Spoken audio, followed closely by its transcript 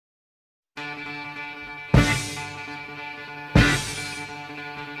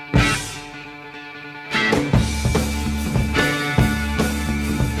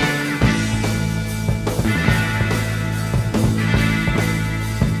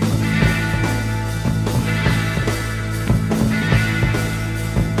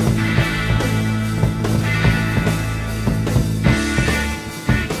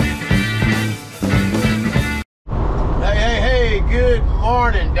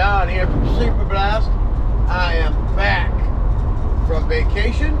Don here from Super Blast. I am back from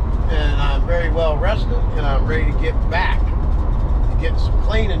vacation and I'm very well rested and I'm ready to get back to get some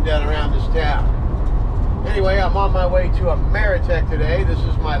cleaning done around this town. Anyway, I'm on my way to Ameritech today. This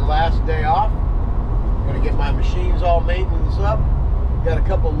is my last day off. I'm going to get my machines all maintenance up. Got a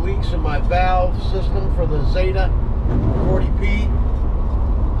couple leaks in my valve system for the Zeta 40P.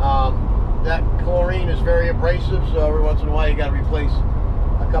 That chlorine is very abrasive, so every once in a while you got to replace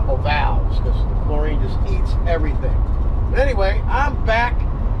a couple valves because the chlorine just eats everything. But anyway, I'm back,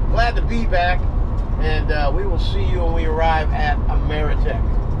 glad to be back, and we will see you when we arrive at Ameritech,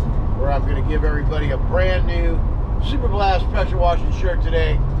 where I'm going to give everybody a brand new Super Blast pressure washing shirt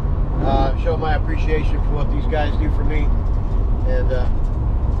today. Show my appreciation for what these guys do for me, and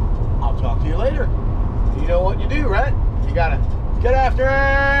I'll talk to you later. You know what you do, right? You gotta get after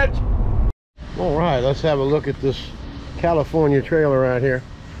it. All right, let's have a look at this California trailer right here.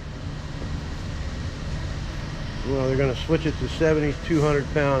 Well, they're going to switch it to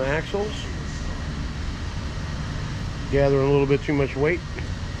 7,200 pound axles. Gathering a little bit too much weight.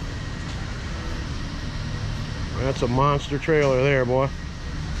 That's a monster trailer there, boy.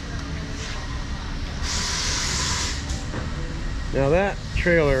 Now that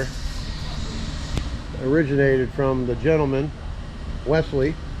trailer originated from the gentleman,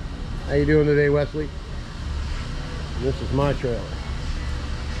 Wesley. How you doing today, Wesley? And this is my trailer.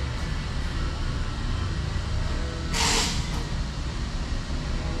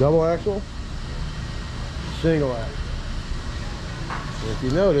 Double axle, single axle. And if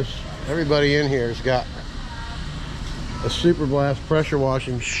you notice, everybody in here has got a Super Blast pressure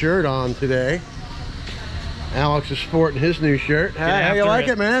washing shirt on today. Alex is sporting his new shirt. How you like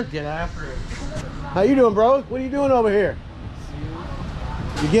it, man? Get after it. How you doing, bro? What are you doing over here?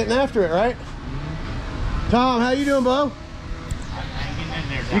 You're getting after it, right? Tom, how you doing, Bo? I'm getting in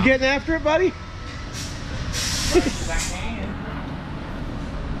there, Tom. You getting after it, buddy?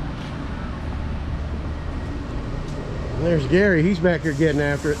 There's Gary. He's back here getting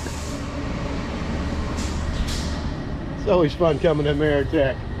after it. It's always fun coming to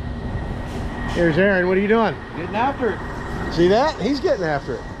Ameritech. Here's Aaron. What are you doing? Getting after it. See that? He's getting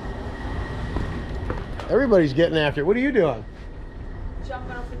after it. Everybody's getting after it. What are you doing?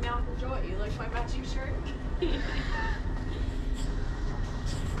 Jumping up and down for joy. You like my matching shirt?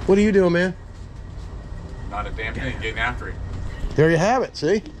 What are you doing, man? Not a damn thing, getting after it. There you have it,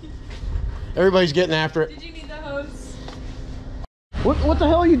 see? Everybody's getting after it. Did you need the hose? What the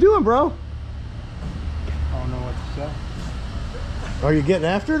hell are you doing, bro? I don't know what to say. Are you getting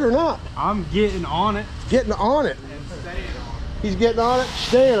after it or not? I'm getting on it. Getting on it. And staying on it. He's getting on it,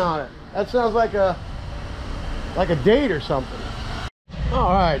 staying on it. That sounds like a date or something.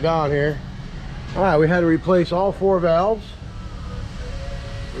 All right, Don here. All right, we had to replace all 4 valves.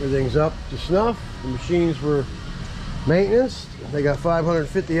 Everything's up to snuff. The machines were maintenance. They got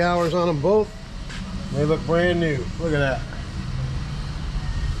 550 hours on them both. They look brand new. Look at that.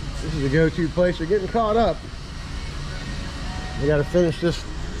 This is a go-to place. They're getting caught up. We got to finish this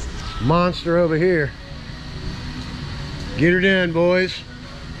monster over here. Get her done, boys.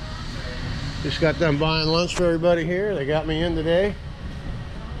 Just got done buying lunch for everybody here. They got me in today.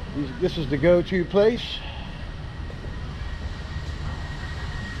 This is the go-to place.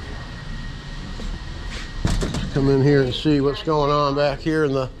 Come in here and see what's going on back here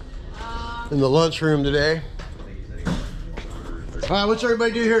in the lunchroom today. All right, what's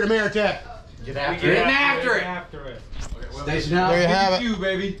everybody do here at Ameritech? Get after it. After it. Station out. There you have it. You,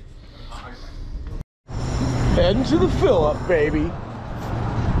 baby. Heading to the fill-up, baby.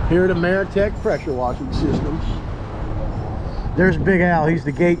 Here at Ameritech Pressure Washing Systems. There's Big Al. He's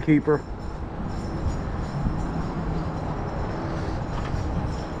the gatekeeper.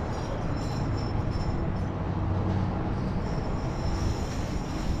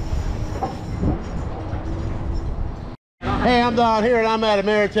 Hey, I'm Don here and I'm at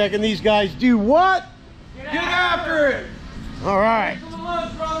Ameritech, and these guys do what? Get after it. All right. Come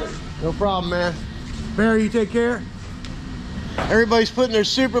on, brother. No problem, man. Barry, you take care. Everybody's putting their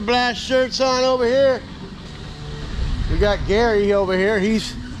Super Blast shirts on over here. We got Gary over here.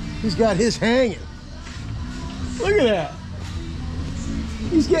 He's got his hanging. Look at that.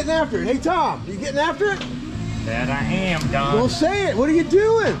 He's getting after it. Hey, Tom, you getting after it? That I am, Don. Well, say it. What are you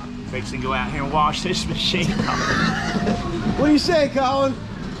doing? Fixing to go out here and wash this machine. What do you say, Colin?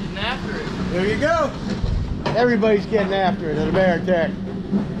 Getting after it. There you go. Everybody's getting after it at Ameritech.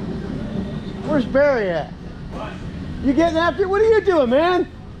 Where's Barry at? What? You getting after it? What are you doing, man?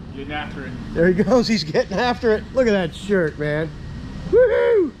 Getting after it. There he goes. He's getting after it. Look at that shirt, man.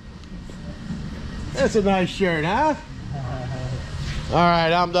 Woohoo! That's a nice shirt, huh? All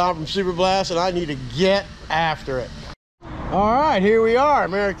right, I'm Don from Super Blast, and I need to get after it. All right, here we are.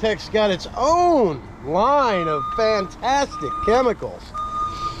 Ameritech's got its own line of fantastic chemicals.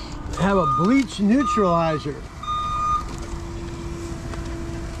 Have a bleach neutralizer.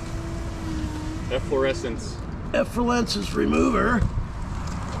 Efflorescence. Efflorescence remover.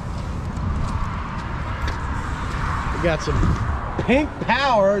 We got some pink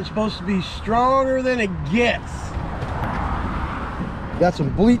power. It's supposed to be stronger than it gets. Got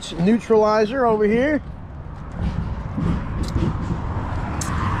some bleach neutralizer over here.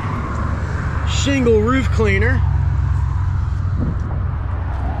 Shingle roof cleaner.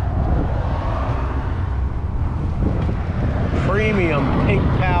 Premium pink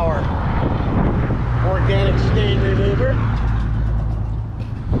power organic stain remover.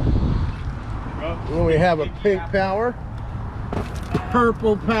 Then we have a pink power,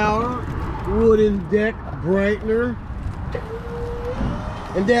 purple power, wooden deck brightener.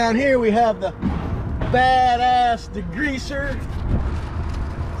 And down here we have the badass degreaser,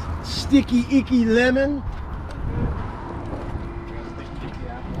 sticky icky lemon.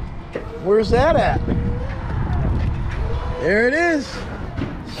 Where's that at? There it is.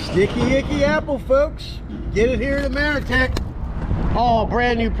 Sticky icky apple, folks. Get it here at Ameritech. All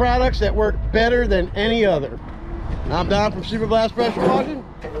brand new products that work better than any other. I'm Don from Super Blast Pressure Washing,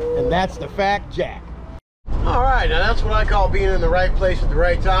 and that's the Fact Jack. All right, now that's what I call being in the right place at the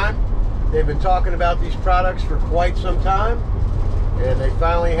right time. They've been talking about these products for quite some time, and they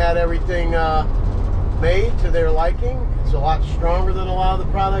finally had everything made to their liking. It's a lot stronger than a lot of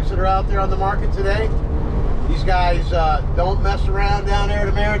the products that are out there on the market today. These guys don't mess around down there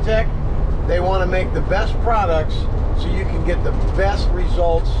at Ameritech. They want to make the best products so you can get the best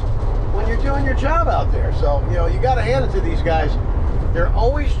results when you're doing your job out there. So, you know, you got to hand it to these guys. They're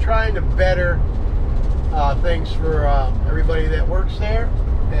always trying to better things for everybody that works there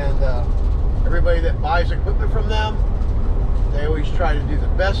and everybody that buys equipment from them. They always try to do the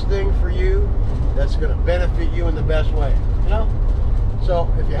best thing for you that's going to benefit you in the best way, you know? So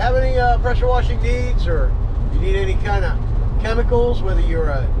if you have any pressure washing needs, or you need any kind of chemicals, whether you're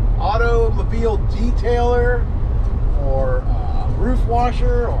an automobile detailer or a roof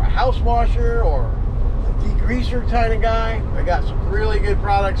washer or a house washer or a degreaser kind of guy, I got some really good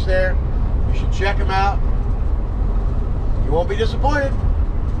products there. You should check them out. You won't be disappointed.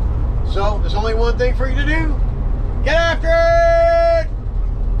 So there's only one thing for you to do. Get after it!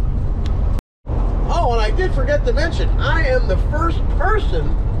 Oh, and I did forget to mention, I am the first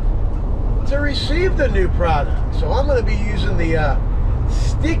person to receive the new product. So I'm going to be using the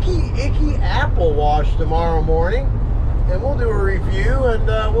Sticky Icky Apple Wash tomorrow morning. And we'll do a review, and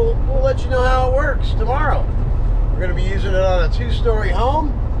we'll let you know how it works tomorrow. We're going to be using it on a 2-story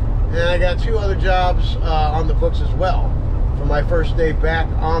home. And I got 2 other jobs on the books as well. For my first day back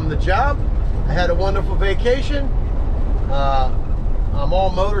on the job, I had a wonderful vacation. I'm all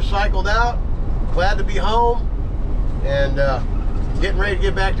motorcycled out, glad to be home, and getting ready to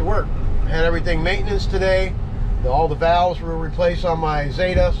get back to work. I had everything maintenance today. All the valves were replaced on my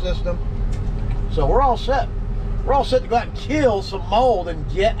Zeta system. So we're all set. We're all set to go out and kill some mold and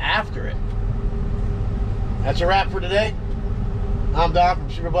get after it. That's a wrap for today. I'm Don from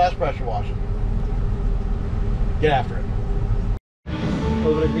Super Blast Pressure Washing. Get after it. A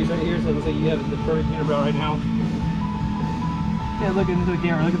little bit of grease right here, so it looks like you have the perfect unibrow right now. Yeah, look into the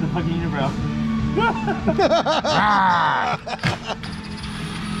camera. Look at the fucking unibrow.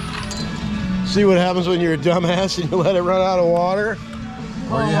 See what happens when you're a dumbass and you let it run out of water?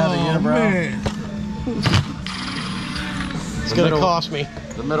 Or you have a unibrow? Man. It's going to cost me.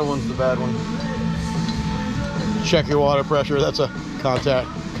 The middle one's the bad one. Check your water pressure. That's a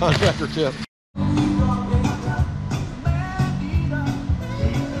contractor tip.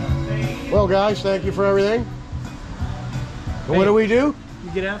 Well, guys, thank you for everything. And what do we do?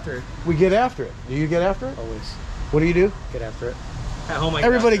 You get after it. We get after it. Do you get after it? Always. What do you do? Get after it. At home,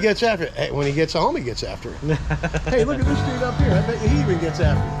 Everybody gets after it. Hey, when he gets home, he gets after it. Hey, look at this dude up here. I bet you he even gets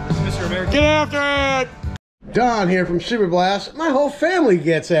after it. This is Mr. American. Get after it! Don here from Super Blast. My whole family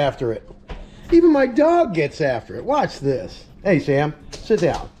gets after it. Even my dog gets after it. Watch this. Hey, Sam, sit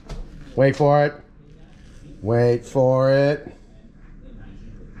down. Wait for it. Wait for it.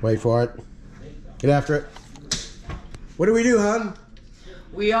 Wait for it. Get after it. What do we do, hon?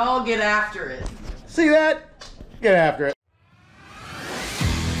 We all get after it. See that? Get after it.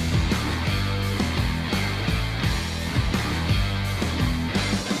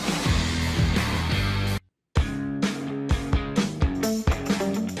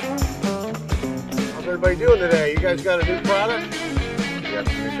 How's everybody doing today? You guys got a new product? Yep.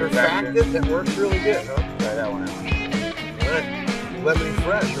 Surfactant that works really good, huh? Try that one out. All right. lemony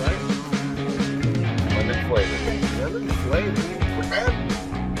fresh, right? Lemon flavor. Lemon flavor.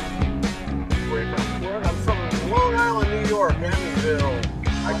 Where you from? I'm from Long Island, New York, Amityville.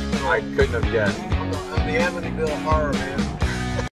 I couldn't have guessed. I'm the Amityville horror man.